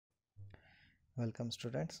Welcome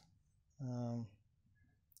students.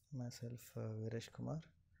 Myself Viresh Kumar.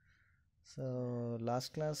 So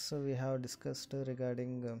last class we have discussed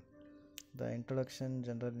regarding the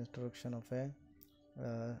general introduction of a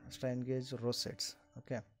strain gauge rosettes.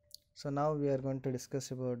 Okay. So now we are going to discuss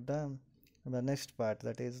about the next part,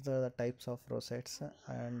 that is the types of rosettes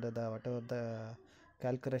and the whatever the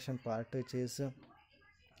calculation part which is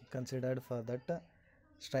considered for that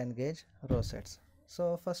strain gauge rosettes.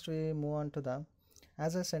 So first we move on to the,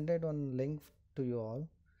 as I sent it one link to you all.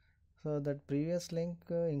 So that previous link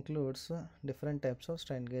includes different types of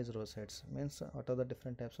strain gauge rosettes, means what are the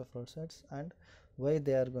different types of rosettes and why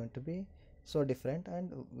they are going to be so different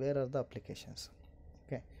and where are the applications.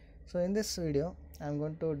 Okay, so in this video I am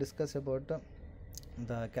going to discuss about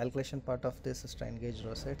the calculation part of this strain gauge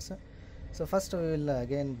rosettes. So first we will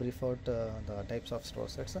again brief out the types of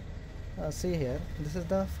rosettes. See here, this is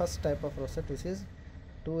the first type of rosette, which is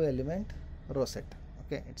two element rosette.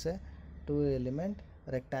 Okay, it's a two element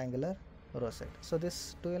rectangular rosette. So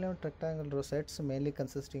this two element rectangular rosettes mainly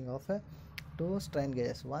consisting of two strain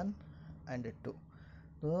gauges, 1 and 2.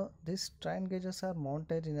 So these strain gauges are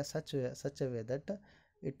mounted in such a way that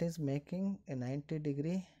it is making a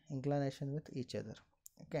 90-degree inclination with each other.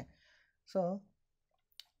 Okay, so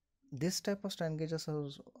this type of strain gauges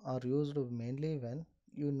are used mainly when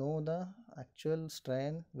you know the actual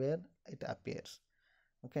strain where it appears.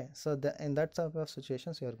 Okay, so in that type of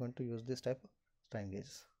situations you are going to use this type of strain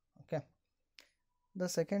gauges. Okay, the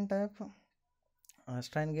second type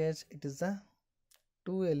strain gauge, it is a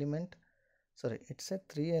it's a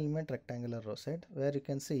 3-element rectangular rosette where you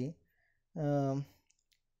can see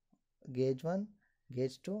gauge 1,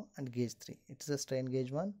 gauge 2 and gauge 3. It is a strain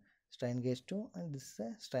gauge 1, strain gauge 2 and this is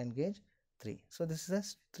a strain gauge 3. So this is a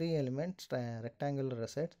 3-element rectangular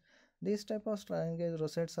rosette. These type of strain gauge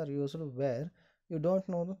rosettes are used where you don't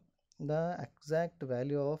know the exact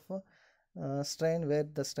value of strain where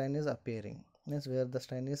the strain is appearing, means where the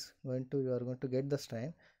strain is going to, you are going to get the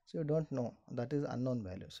strain, so you don't know, that is unknown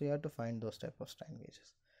value, so you have to find those type of strain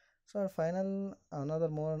gauges. So our final another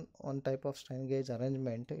one type of strain gauge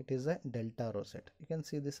arrangement, it is a delta rosette. You can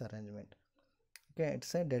see this arrangement. Okay,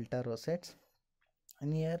 it's a delta rosette,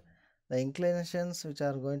 and here the inclinations which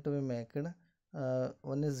are going to be made,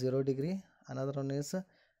 one is 0 degree, another one is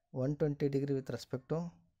 120 degree with respect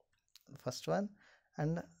to first one,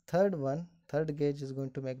 and third gauge is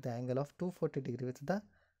going to make the angle of 240 degree with the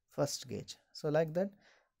first gauge. So like that,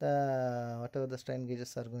 the whatever the strain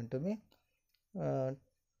gauges are going to be,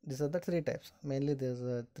 these are the three types. Mainly these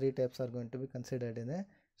three types are going to be considered in a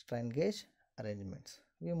strain gauge arrangements.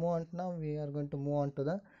 We move on now. We are going to move on to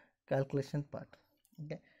the calculation part.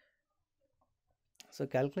 Okay, so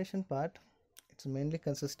calculation part, it's mainly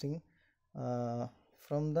consisting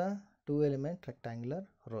from the 2-element rectangular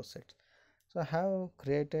rosette. So I have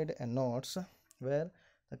created a notes where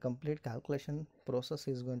the complete calculation process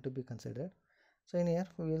is going to be considered. So in here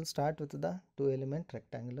we will start with the 2-element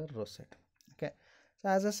rectangular rosette. Okay, so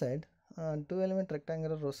as I said, 2-element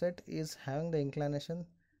rectangular rosette is having the inclination,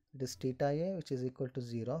 it is theta A, which is equal to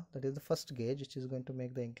 0. That is the first gauge which is going to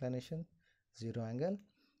make the inclination 0 angle,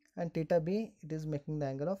 and theta B, it is making the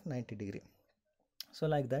angle of 90 degree. So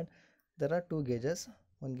like that, there are two gauges.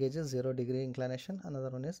 One gauge is 0 degree inclination,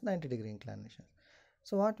 another one is 90 degree inclination.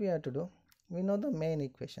 So what we have to do, we know the main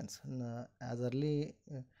equations. As early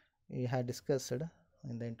we had discussed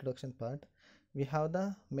in the introduction part, we have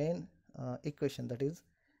the main equation, that is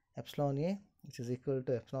epsilon A, which is equal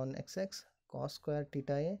to epsilon xx cos square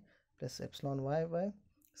theta A plus epsilon yy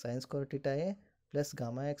sin square theta A plus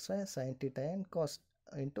gamma xy sin theta A and cos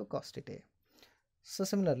into cos theta A. So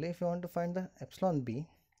similarly, if you want to find the epsilon b,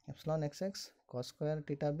 epsilon xx cos square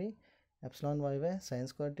theta b, epsilon yy sin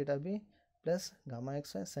square theta b plus gamma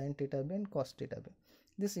xy sin theta b and cos theta b.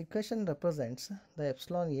 This equation represents the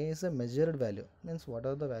epsilon a is a measured value, means what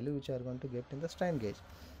are the value which are going to get in the strain gauge.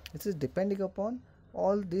 It is depending upon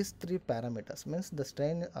all these three parameters, means the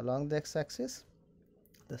strain along the x-axis,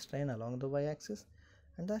 the strain along the y-axis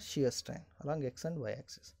and the shear strain along x and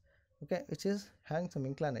y-axis. Okay, which is having some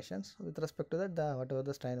inclinations. With respect to that, the whatever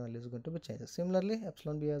the strain value is going to be changed. Similarly,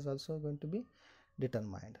 epsilon b is also going to be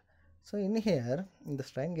determined. So in here, in the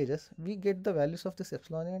strain gauges, we get the values of this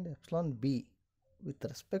epsilon a and epsilon b. With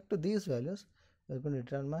respect to these values, we are going to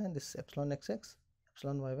determine this epsilon xx,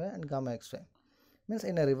 epsilon yy and gamma xy. Means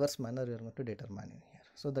in a reverse manner we are going to determine in here.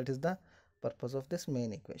 So that is the purpose of this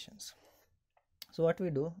main equations. So what we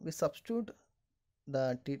do, we substitute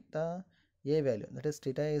the theta a value, that is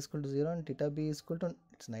theta a is equal to 0 and theta b is equal to,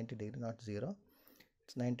 it's 90 degree, not 0,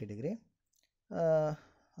 it's 90 degree,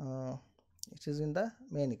 which is in the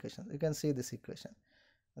main equation. You can see this equation.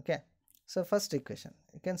 Okay, So first equation,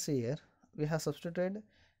 you can see here we have substituted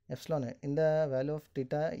epsilon a. In the value of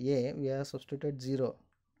theta a we have substituted 0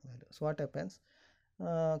 value. So what happens,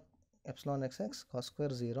 uh, epsilon xx cos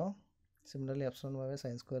square 0, similarly epsilon y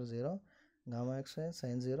sin square 0, gamma xy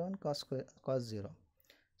sin 0 and cos 0.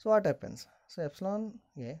 So what happens, so epsilon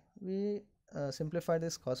a we simplify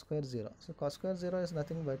this cos square 0. So cos square 0 is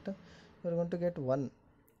nothing but you are going to get 1.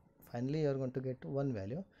 Finally you are going to get 1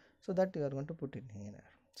 value, so that you are going to put in here.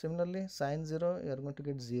 Similarly sin 0 you are going to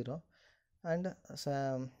get 0, and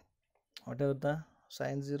whatever the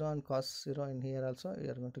sin 0 and cos 0 in here also you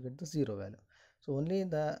are going to get the 0 value. So only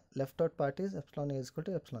the left out part is epsilon a is equal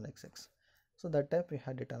to epsilon xx. So that type we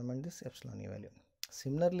have determined this epsilon a value.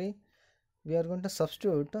 Similarly we are going to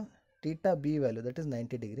substitute theta b value, that is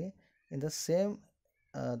 90 degree, in the same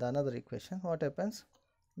the another equation. What happens,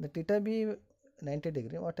 the theta b 90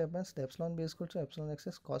 degree, what happens, the epsilon b is equal to epsilon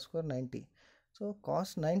xx cos square 90. So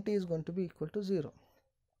cos 90 is going to be equal to 0.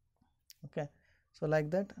 Okay, so like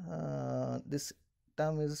that this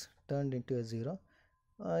term is turned into a 0.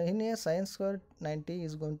 In here sin square 90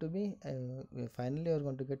 is going to be finally you are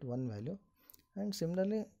going to get 1 value. And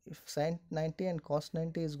similarly if sin 90 and cos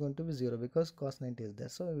 90 is going to be 0, because cos 90 is there,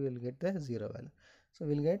 so we will get the 0 value. So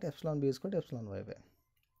we will get epsilon b is equal to epsilon y by.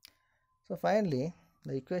 So finally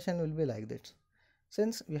the equation will be like this.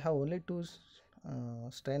 Since we have only two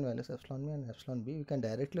strain values, epsilon b and epsilon b, we can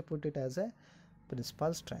directly put it as a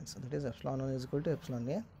principal strain. So that is epsilon 1 is equal to epsilon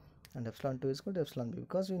a and epsilon 2 is equal to epsilon b,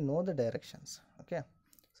 because we know the directions. Okay,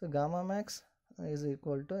 so gamma max is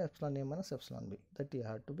equal to epsilon a minus epsilon b, that you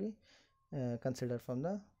have to be considered from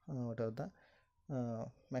the whatever the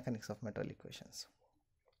mechanics of metal equations.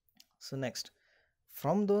 So next,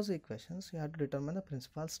 from those equations you have to determine the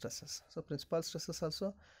principal stresses. So principal stresses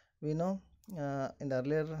also we know in the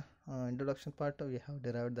earlier introduction part we have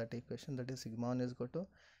derived that equation, that is sigma 1 is equal to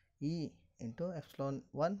E into epsilon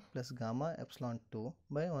 1 plus gamma epsilon 2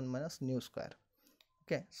 by 1 minus nu square.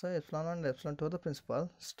 Okay, so epsilon 1 and epsilon 2 are the principal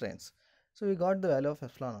strains. So we got the value of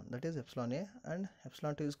epsilon 1, that is epsilon a, and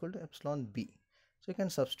epsilon 2 is equal to epsilon b. So you can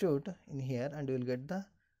substitute in here and you will get the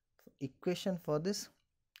equation for this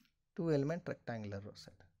 2 element rectangular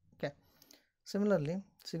rosette. Okay, similarly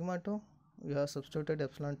sigma 2 we have substituted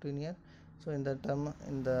epsilon 2 in here. So in the term,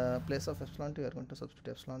 in the place of epsilon 2 you are going to substitute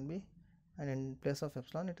epsilon b, and in place of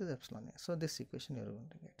epsilon it is epsilon a. So this equation you are going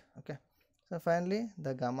to get. Okay, so finally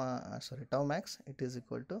the gamma tau max, it is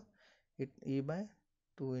equal to e by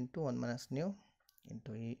 2 into 1 minus nu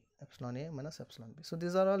into e epsilon a minus epsilon b. So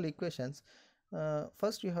these are all equations.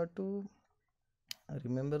 First you have to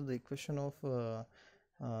remember the equation of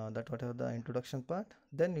that whatever the introduction part,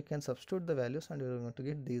 then you can substitute the values and you are going to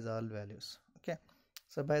get these all values. Okay,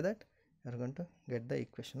 so by that you are going to get the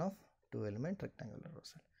equation of 2 element rectangular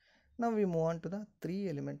rosette. Now we move on to the 3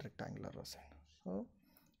 element rectangular rosette. So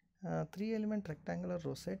 3 element rectangular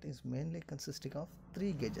rosette is mainly consisting of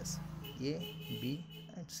 3 gauges A, B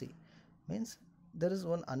and C. Means there is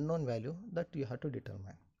one unknown value that you have to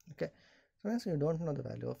determine. Okay, so means you don't know the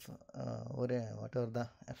value of whatever the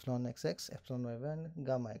epsilon xx, epsilon y and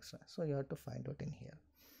gamma xy. So you have to find out in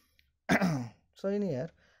here. So in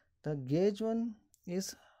here the gauge 1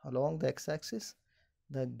 is along the x-axis,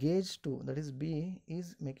 the gauge 2, that is B,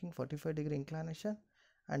 is making 45-degree inclination,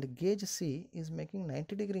 and gauge C is making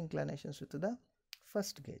 90-degree inclinations with the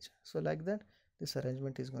first gauge. So like that this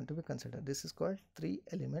arrangement is going to be considered. This is called 3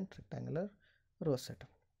 element rectangular rosette.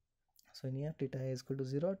 So in here theta A is equal to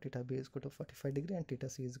 0, theta B is equal to 45-degree and theta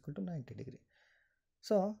C is equal to 90-degree.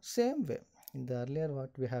 So same way in the earlier what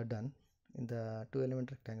we have done in the 2 element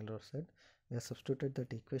rectangular rosette, we have substituted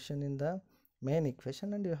that equation in the main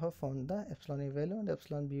equation and you have found the epsilon A value and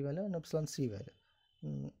epsilon B value and epsilon C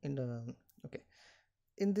value in the okay.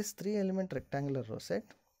 In this 3 element rectangular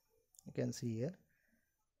rosette you can see here,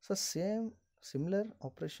 so similar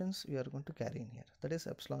operations we are going to carry in here, that is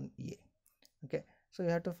epsilon A. Okay, so you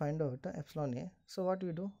have to find out the epsilon A. So what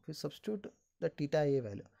we do, we substitute the theta A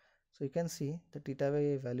value. So you can see the theta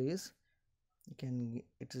A value is,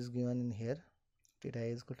 it is given in here, theta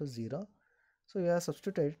A is equal to 0. So we have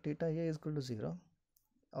substituted theta A is equal to 0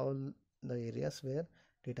 all the areas where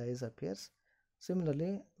theta is appears.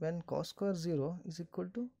 Similarly when cos square 0 is equal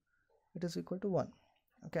to, it is equal to 1.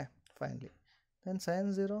 Okay, finally then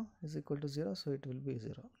sin 0 is equal to 0, so it will be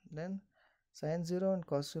 0. Then sin 0 and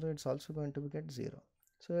cos 0 it's also going to get 0.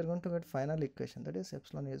 So we are going to get final equation, that is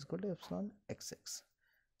epsilon A is equal to epsilon xx.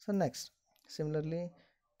 So next, similarly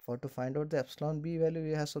for to find out the epsilon B value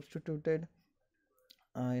we have substituted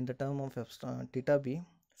in the term of epsilon theta B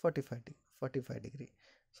 45 degree.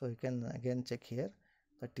 So you can again check here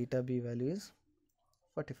the theta B value is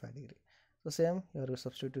 45 degree. So same you are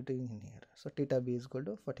substituting in here. So theta b is equal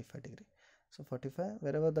to 45 degree. So 45,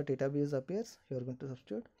 wherever the theta b is appears, you are going to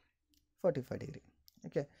substitute 45 degree.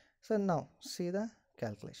 Okay. So now see the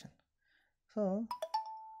calculation. So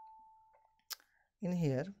in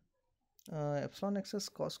here epsilon x's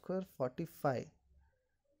cos square 45,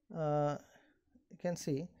 you can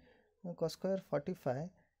see cos square 45,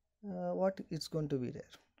 what is going to be there.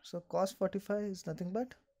 So cos 45 is nothing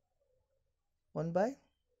but 1 by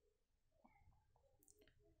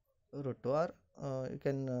root 2, or you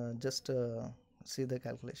can just see the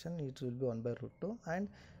calculation, it will be 1 by root 2, and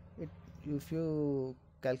it, if you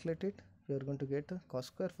calculate it, you are going to get cos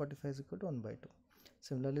square 45 is equal to 1 by 2.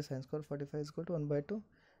 Similarly sin square 45 is equal to 1 by 2,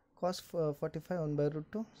 cos 45 1 by root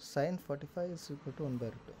 2, sin 45 is equal to 1 by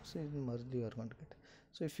root 2. So in merge you are going to get.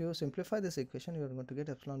 So if you simplify this equation, you are going to get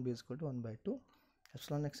epsilon b is equal to 1 by 2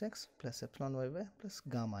 epsilon xx plus epsilon yy plus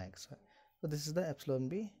gamma xy. So this is the epsilon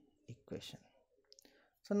b equation.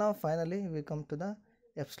 So now finally we come to the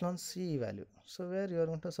epsilon c value. So where you are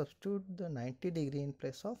going to substitute the 90 degree in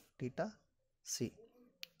place of theta c.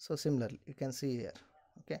 So similarly you can see here,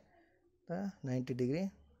 okay, the 90 degree,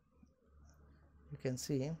 you can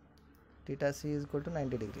see theta c is equal to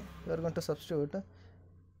 90 degree. You are going to substitute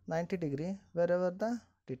 90 degree wherever the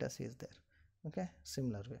theta c is there. Okay,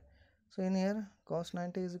 similar way. So in here cos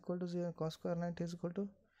 90 is equal to 0, cos square 90 is equal to,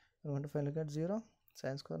 you are going to finally get 0,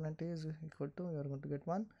 sin square 90 is equal to, you are going to get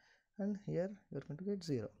 1, and here you are going to get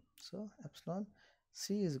 0. So epsilon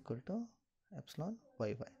c is equal to epsilon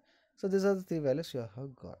yy. So these are the three values you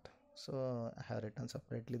have got. So I have written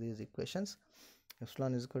separately these equations.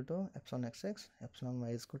 Epsilon is equal to epsilon xx, epsilon y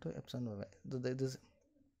is equal to epsilon y.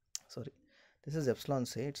 This is epsilon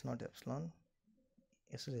c, it's not epsilon.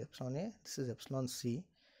 This is epsilon a, this is epsilon c.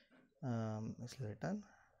 It's written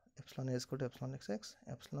epsilon a is equal to epsilon xx,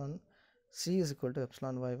 epsilon c is equal to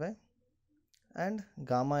epsilon yy, and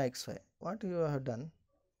gamma xy. What you have done,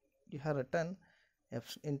 you have written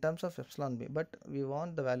in terms of epsilon b, but we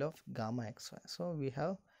want the value of gamma xy. So we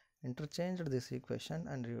have interchanged this equation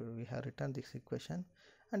and we have written this equation,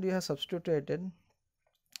 and we have substituted.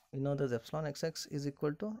 We know that epsilon xx is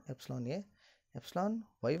equal to epsilon a, epsilon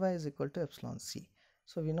yy is equal to epsilon c.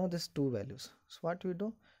 So we know these two values. So what we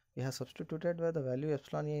do, we have substituted where the value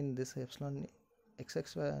epsilon a in this epsilon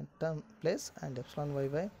xx term place, and epsilon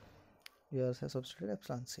yy we also substituted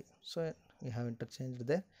epsilon c. So we have interchanged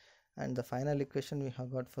there, and the final equation we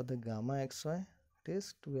have got for the gamma xy, it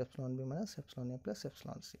is 2 epsilon b minus epsilon a plus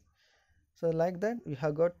epsilon c. So like that we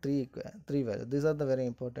have got three values. These are the very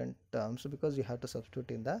important terms because you have to substitute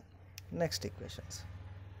in the next equations.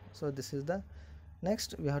 So this is the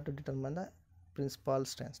next, we have to determine the principal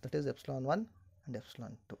strains, that is epsilon 1 and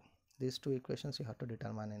epsilon 2. These two equations you have to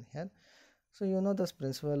determine in here. So you know this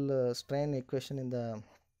principal strain equation in the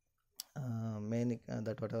main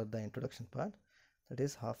that whatever the introduction part, that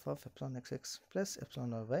is half of epsilon xx plus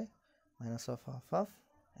epsilon yy minus of half of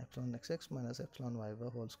epsilon xx minus epsilon yy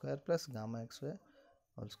whole square plus gamma xy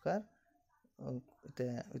whole square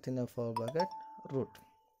within a 4 bracket root.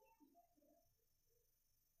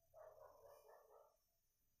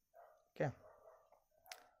 Okay,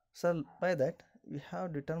 so by that we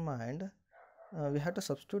have determined, we have to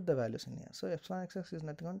substitute the values in here. So epsilon xx is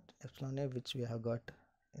nothing but epsilon a, which we have got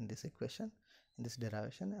in this equation, in this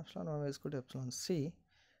derivation. Epsilon y is equal to epsilon c.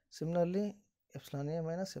 Similarly epsilon a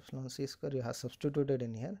minus epsilon c square you have substituted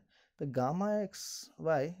in here. The gamma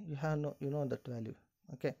xy, you know that value.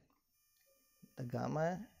 Okay, the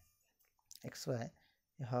gamma xy,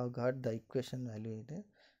 you have got the equation value in it.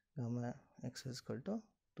 Gamma x is equal to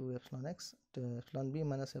 2 epsilon x to epsilon b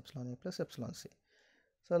minus epsilon a plus epsilon c.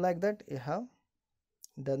 So like that you have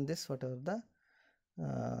done this, whatever the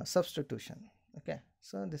substitution. Okay,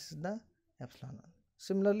 so this is the epsilon 1.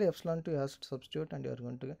 Similarly epsilon 2 you have to substitute, and you are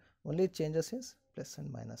going to get only changes is plus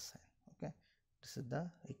and minus sign. Okay, this is the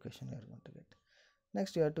equation you are going to get.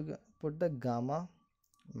 Next you have to put the gamma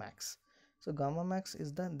max. So gamma max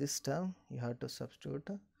is the this term you have to substitute.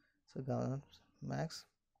 So gamma max,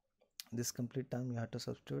 this complete term you have to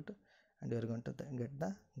substitute, and you are going to get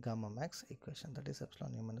the gamma max equation, that is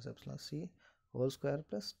epsilon a minus epsilon c whole square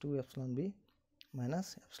plus 2 epsilon b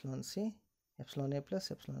minus epsilon c epsilon a plus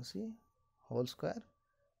epsilon c whole square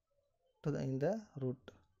to the in the root.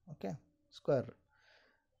 Okay, square root.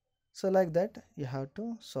 So like that you have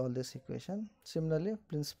to solve this equation. Similarly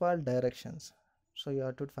principal directions, so you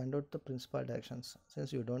have to find out the principal directions.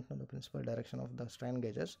 Since you don't know the principal direction of the strain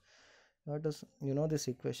gauges, you have to know this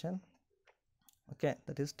equation. Okay,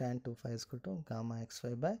 that is tan 25 is equal to gamma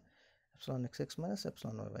xy by epsilon xx minus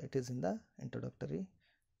epsilon yy. It is in the introductory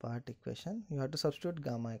part equation, you have to substitute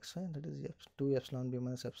gamma xy, that is 2 epsilon b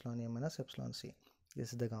minus epsilon a minus epsilon c.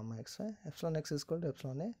 This is the gamma xy. Epsilon x is equal to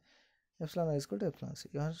epsilon a, epsilon y is equal to epsilon c.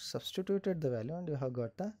 You have substituted the value and you have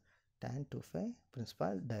got the tan 2 phi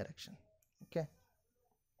principal direction. Okay.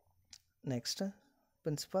 Next,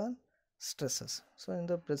 principal stresses. So in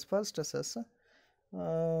the principal stresses,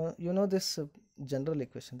 you know this general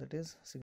equation, that is